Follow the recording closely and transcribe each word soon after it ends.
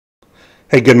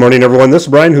Hey, good morning, everyone. This is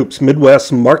Brian Hoops,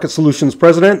 Midwest Market Solutions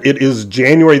President. It is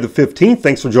January the 15th.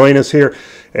 Thanks for joining us here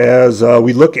as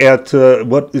we look at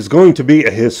what is going to be a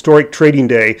historic trading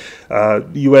day.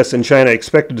 U.S. and China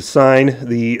expected to sign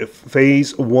the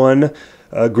Phase 1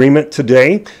 agreement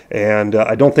today, and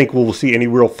I don't think we'll see any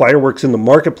real fireworks in the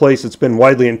marketplace. It's been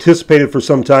widely anticipated for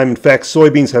some time. In fact,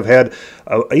 soybeans have had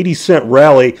an 80-cent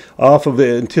rally off of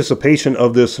the anticipation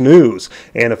of this news,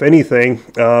 and if anything,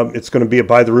 it's going to be a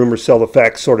buy the rumor, sell the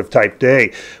facts sort of type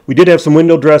day. We did have some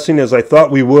window dressing, as I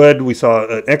thought we would. We saw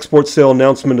an export sale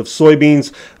announcement of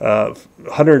soybeans,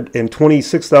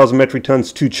 126,000 metric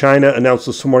tons to China announced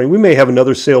this morning. We may have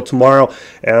another sale tomorrow,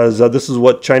 as this is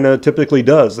what China typically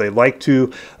does. They like to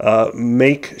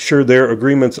make sure their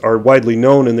agreements are widely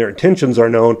known and their intentions are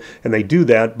known, and they do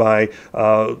that by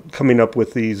coming up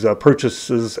with these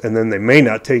purchases, and then they may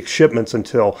not take shipments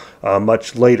until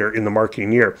much later in the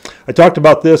marketing year. I talked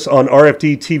about this on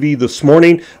RFD TV this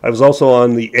morning. I was also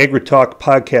on the AgriTalk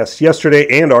podcast yesterday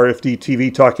and RFD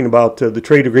TV talking about the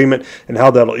trade agreement and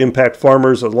how that'll impact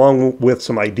farmers, along with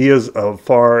some ideas as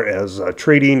far as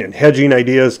trading and hedging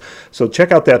ideas. So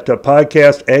check out that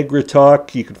podcast,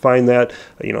 AgriTalk. You can find that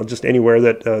just anywhere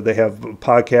that they have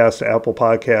podcasts, Apple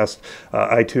Podcasts,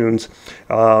 iTunes.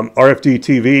 RFD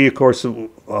TV, of course,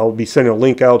 I'll be sending a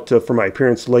link out for my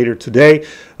appearance later today.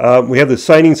 We have the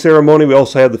signing ceremony. We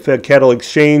also have the Fed Cattle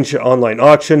Exchange online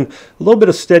auction. A little bit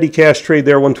of steady cash trade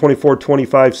there,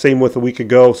 124.25, same with a week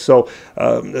ago. So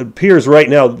it appears right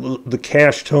now the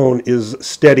cash tone is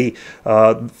steady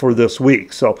for this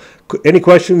week. So any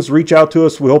questions, reach out to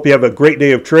us. We hope you have a great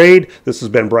day of trade. This has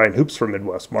been Brian Hoops for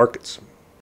Midwest Markets.